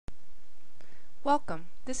Welcome.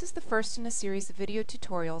 This is the first in a series of video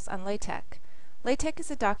tutorials on LaTeX. LaTeX is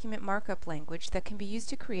a document markup language that can be used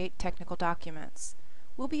to create technical documents.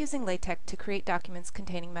 We'll be using LaTeX to create documents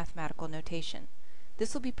containing mathematical notation.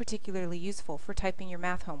 This will be particularly useful for typing your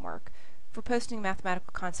math homework, for posting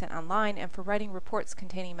mathematical content online, and for writing reports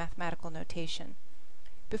containing mathematical notation.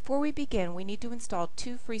 Before we begin, we need to install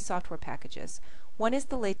two free software packages. One is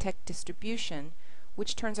the LaTeX distribution,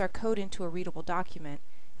 which turns our code into a readable document,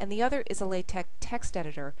 and the other is a LaTeX text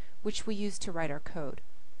editor, which we use to write our code.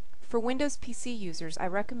 For Windows PC users, I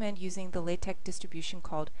recommend using the LaTeX distribution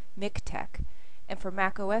called MikTeX, and for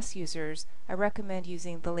Mac OS users, I recommend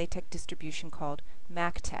using the LaTeX distribution called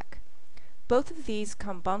MacTeX. Both of these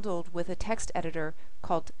come bundled with a text editor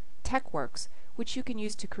called TeXworks, which you can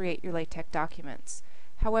use to create your LaTeX documents.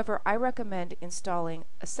 However, I recommend installing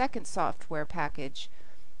a second software package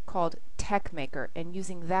called Texmaker and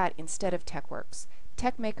using that instead of TeXworks.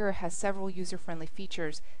 Texmaker has several user-friendly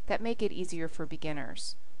features that make it easier for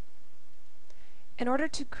beginners. In order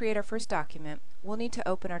to create our first document, we'll need to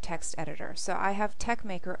open our text editor. So I have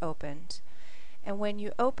Texmaker opened, and when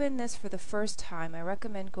you open this for the first time, I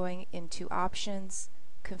recommend going into Options,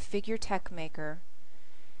 Configure Texmaker,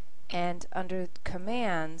 and under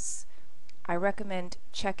Commands, I recommend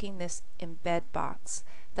checking this embed box.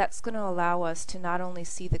 That's going to allow us to not only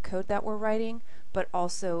see the code that we're writing, but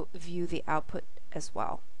also view the output as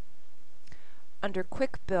well. Under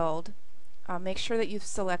Quick Build, make sure that you've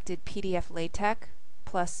selected PDF LaTeX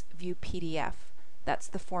plus View PDF. That's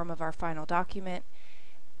the form of our final document,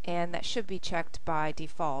 and that should be checked by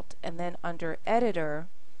default. And then under Editor,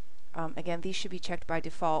 again, these should be checked by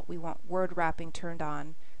default. We want word wrapping turned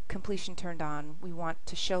on, completion turned on. We want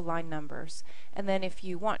to show line numbers. And then if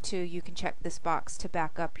you want to, you can check this box to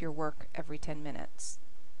back up your work every 10 minutes.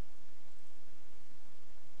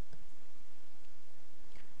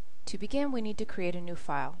 To begin, we need to create a new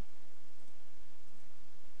file.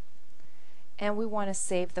 And we want to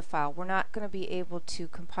save the file. We're not going to be able to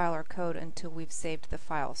compile our code until we've saved the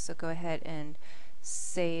file. So go ahead and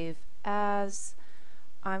save as.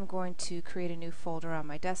 I'm going to create a new folder on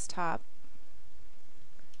my desktop.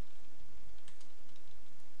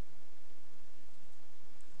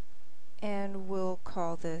 And we'll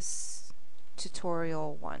call this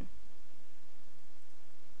Tutorial 1.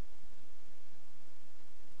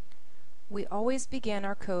 We always begin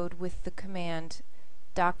our code with the command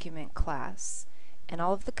document class, and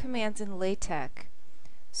all of the commands in LaTeX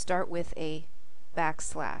start with a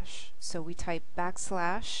backslash. So we type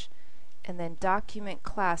backslash and then document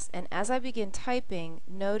class, and as I begin typing,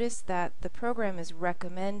 notice that the program is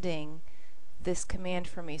recommending this command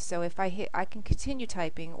for me. So if I can continue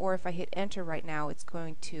typing, or if I hit enter right now, it's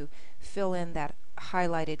going to fill in that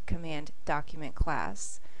highlighted command document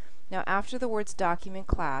class. Now after the words document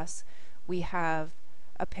class, we have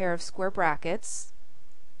a pair of square brackets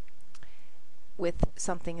with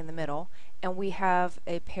something in the middle, and we have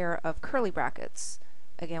a pair of curly brackets,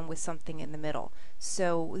 again with something in the middle.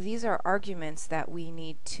 So these are arguments that we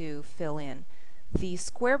need to fill in. The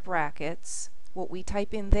square brackets, what we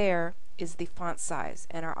type in there is the font size,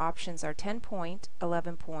 and our options are 10 point,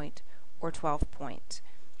 11 point, or 12 point.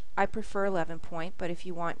 I prefer 11 point, but if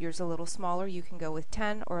you want yours a little smaller, you can go with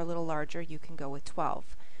 10, or a little larger, you can go with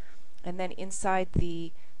 12. And then inside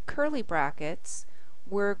the curly brackets,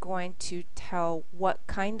 we're going to tell what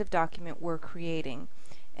kind of document we're creating.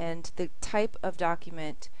 And the type of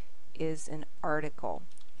document is an article.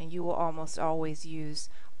 And you will almost always use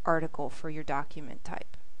article for your document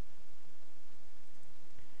type.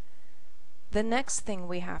 The next thing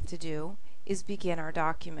we have to do is begin our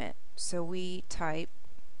document. So we type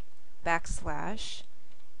backslash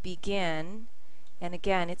begin, and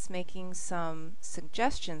again it's making some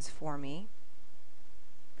suggestions for me,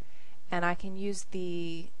 and I can use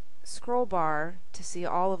the scroll bar to see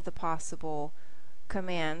all of the possible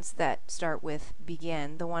commands that start with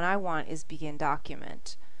begin. The one I want is begin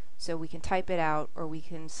document, so we can type it out or we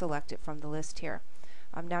can select it from the list here.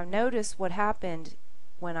 Now notice what happened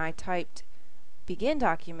when I typed begin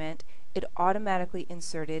document. It automatically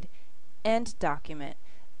inserted end document.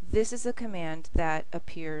 This is a command that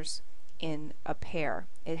appears in a pair.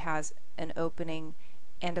 It has an opening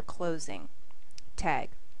and a closing tag.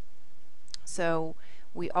 So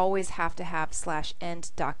we always have to have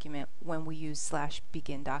 /end document when we use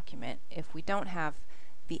 /begin document. If we don't have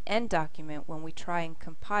the end document when we try and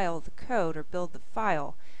compile the code or build the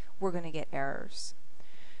file, we're going to get errors.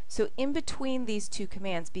 So in between these two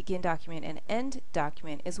commands, begin document and end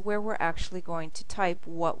document, is where we're actually going to type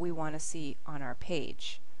what we want to see on our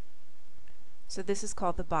page. So this is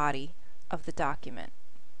called the body of the document.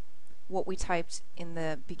 what we typed in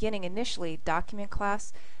the beginning initially, document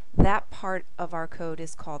class, that part of our code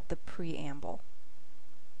is called the preamble.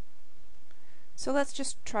 So let's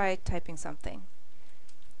just try typing something.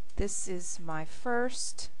 This is my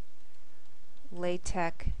first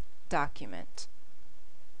LaTeX document.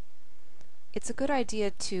 It's a good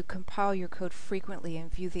idea to compile your code frequently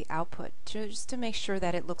and view the output just to make sure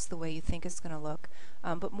that it looks the way you think it's going to look,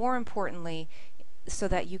 but more importantly, so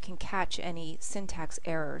that you can catch any syntax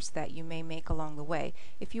errors that you may make along the way.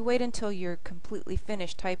 If you wait until you're completely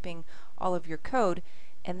finished typing all of your code,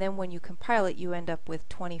 and then when you compile it you end up with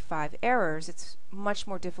 25 errors, it's much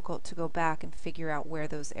more difficult to go back and figure out where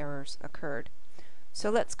those errors occurred.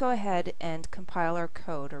 So let's go ahead and compile our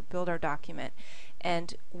code or build our document,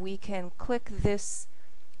 and we can click this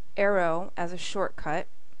arrow as a shortcut,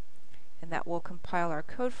 and that will compile our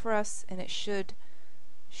code for us, and it should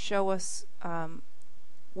show us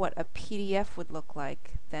what a PDF would look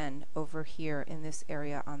like then over here in this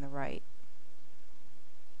area on the right.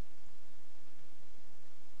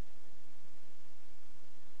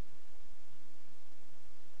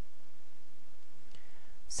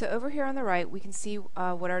 So over here on the right we can see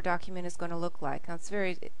what our document is going to look like. Now it's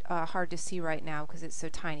very hard to see right now because it's so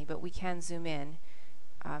tiny, but we can zoom in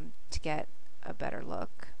to get a better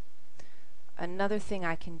look. Another thing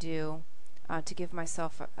I can do to give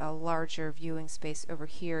myself a larger viewing space over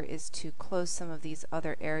here is to close some of these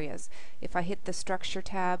other areas. If I hit the Structure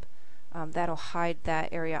tab, that'll hide that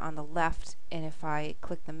area on the left, and if I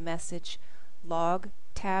click the Message Log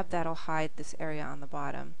tab, that'll hide this area on the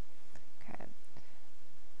bottom. Okay.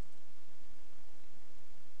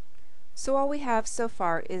 So all we have so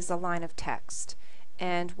far is a line of text,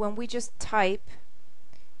 and when we just type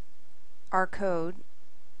our code,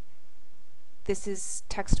 this is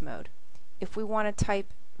text mode. If we want to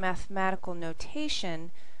type mathematical notation,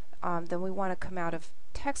 then we want to come out of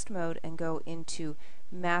text mode and go into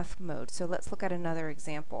math mode. So let's look at another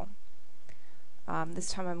example. This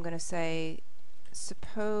time I'm going to say,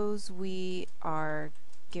 suppose we are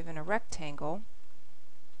given a rectangle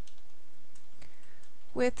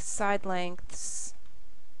with side lengths,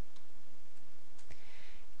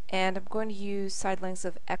 and I'm going to use side lengths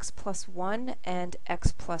of x plus 1 and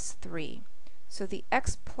x plus 3. So the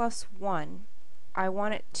x plus 1, I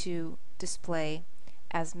want it to display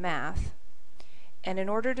as math, and in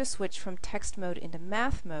order to switch from text mode into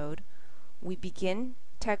math mode, we begin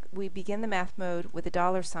the math mode with a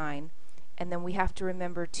 $, and then we have to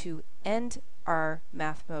remember to end our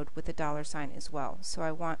math mode with a $, as well. So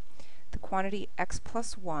I want the quantity x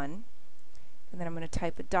plus 1, and then I'm going to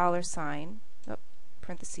type a $,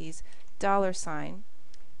 parentheses, $,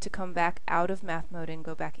 to come back out of math mode and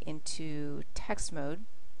go back into text mode.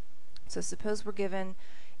 So suppose we're given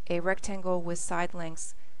a rectangle with side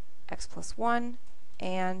lengths x plus 1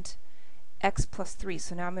 and x plus 3.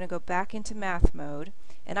 So now I'm going to go back into math mode,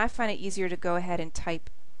 and I find it easier to go ahead and type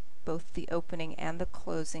both the opening and the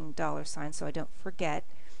closing $, so I don't forget,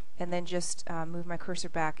 and then just move my cursor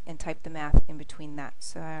back and type the math in between that.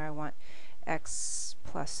 So I want x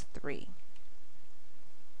plus 3.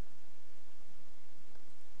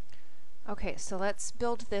 Okay, so let's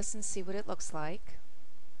build this and see what it looks like.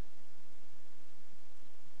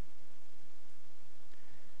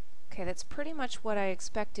 Okay, that's pretty much what I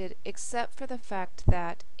expected, except for the fact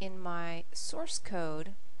that in my source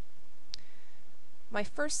code, my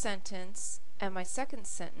first sentence and my second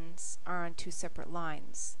sentence are on two separate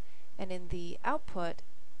lines, and in the output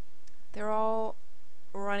they're all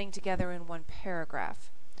running together in one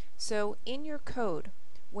paragraph. So in your code,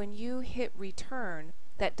 when you hit return,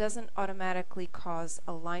 that doesn't automatically cause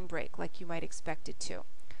a line break like you might expect it to.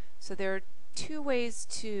 So there are two ways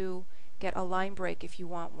to get a line break if you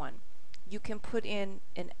want one. You can put in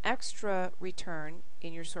an extra return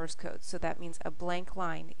in your source code, so that means a blank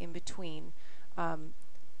line in between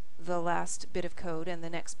the last bit of code and the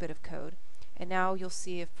next bit of code. And now you'll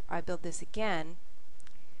see if I build this again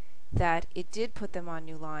that it did put them on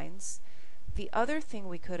new lines. The other thing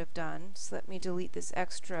we could have done, so let me delete this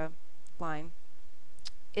extra line,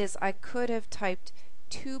 is I could have typed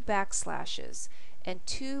 2 backslashes, and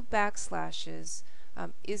 2 backslashes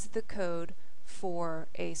is the code for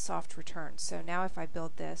a soft return. So now if I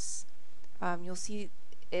build this, you'll see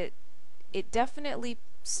it definitely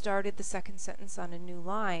started the second sentence on a new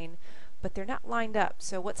line, but they're not lined up.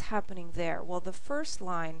 So what's happening there? Well, the first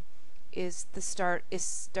line is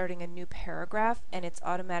starting a new paragraph, and it's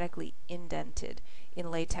automatically indented in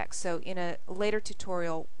LaTeX. So in a later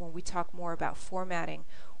tutorial, when we talk more about formatting,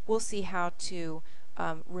 we'll see how to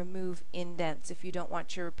remove indents if you don't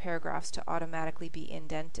want your paragraphs to automatically be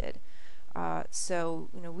indented. So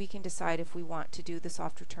we can decide if we want to do the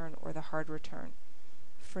soft return or the hard return.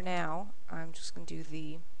 For now, I'm just going to do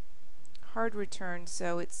the hard return,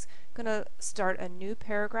 so it's going to start a new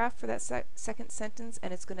paragraph for that second sentence,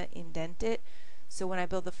 and it's going to indent it, so when I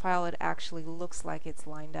build the file it actually looks like it's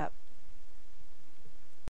lined up.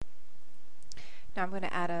 Now I'm going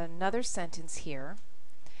to add another sentence here.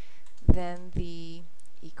 Then the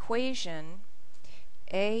equation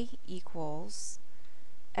a equals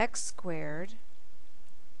x squared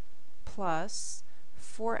plus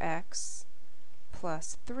 4x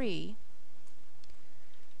plus 3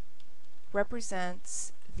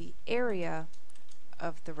 represents the area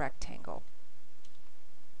of the rectangle.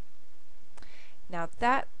 Now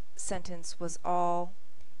that sentence was all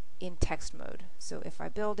in text mode, so if I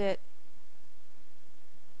build it,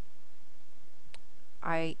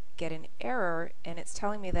 I get an error and it's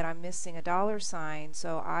telling me that I'm missing a $sign,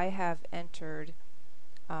 so I have entered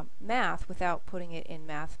math without putting it in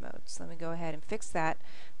math mode. So let me go ahead and fix that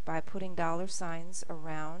by putting $signs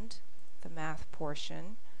around the math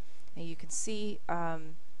portion. And you can see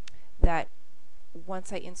that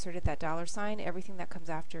once I inserted that $sign, everything that comes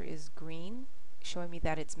after is green, showing me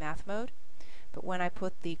that it's math mode. But when I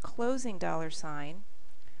put the closing $sign,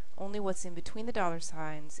 only what's in between the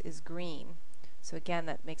 $signs is green. So again,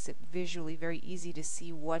 that makes it visually very easy to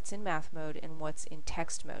see what's in math mode and what's in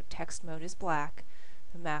text mode. Text mode is black,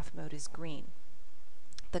 the math mode is green.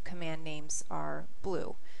 The command names are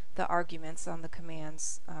blue. The arguments on the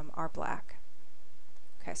commands are black.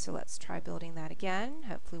 Okay, so let's try building that again.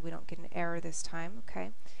 Hopefully we don't get an error this time.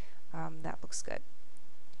 Okay, that looks good.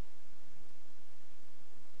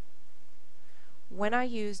 When I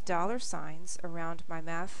use $signs around my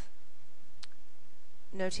math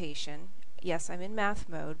notation, yes, I'm in math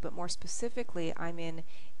mode, but more specifically I'm in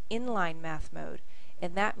inline math mode,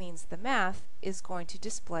 and that means the math is going to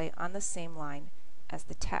display on the same line as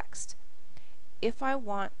the text. If I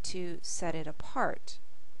want to set it apart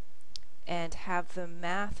and have the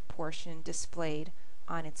math portion displayed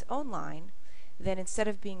on its own line, then instead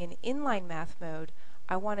of being in inline math mode,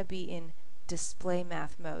 I want to be in display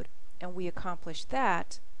math mode, and we accomplish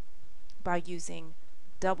that by using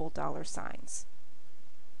double $signs.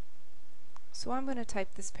 So I'm going to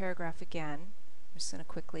type this paragraph again. I'm just going to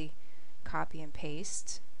quickly copy and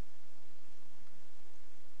paste.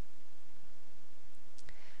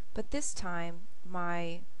 But this time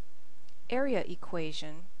my area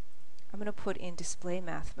equation I'm going to put in display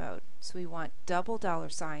math mode. So we want double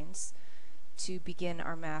 $signs to begin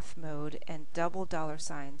our math mode and double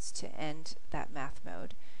 $signs to end that math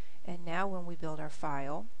mode. And now when we build our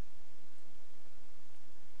file,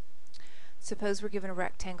 suppose we're given a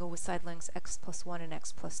rectangle with side lengths x plus 1 and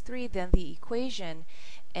x plus 3, then the equation,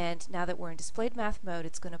 and now that we're in displayed math mode,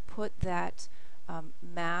 it's going to put that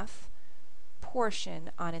math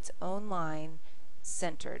portion on its own line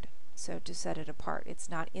centered. So to set it apart, it's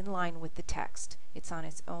not in line with the text, it's on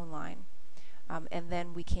its own line. And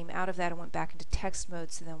then we came out of that and went back into text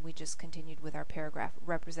mode, so then we just continued with our paragraph. It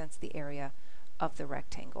represents the area of the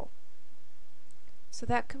rectangle. So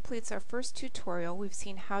that completes our first tutorial. We've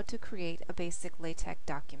seen how to create a basic LaTeX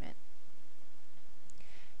document.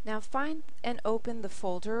 Now find and open the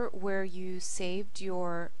folder where you saved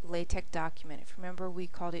your LaTeX document. If you remember, we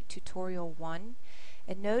called it Tutorial 1.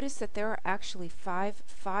 And notice that there are actually 5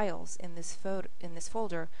 files in this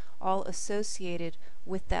folder, all associated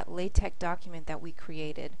with that LaTeX document that we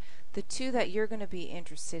created. The 2 that you're going to be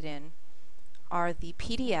interested in are the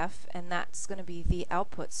PDF, and that's going to be the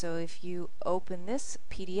output. So if you open this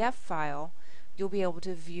PDF file, you'll be able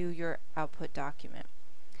to view your output document.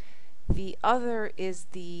 The other is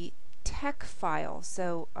the TeX file.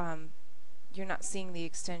 So you're not seeing the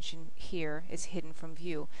extension here, it's hidden from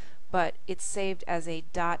view, but it's saved as a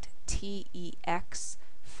 .tex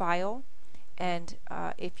file, and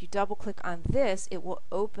if you double click on this, it will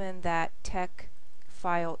open that TeX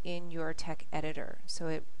file in your TeX editor.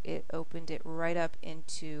 So it opened it right up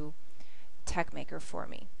into Texmaker for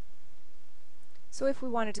me. So if we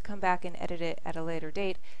wanted to come back and edit it at a later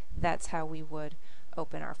date, that's how we would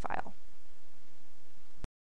open our file.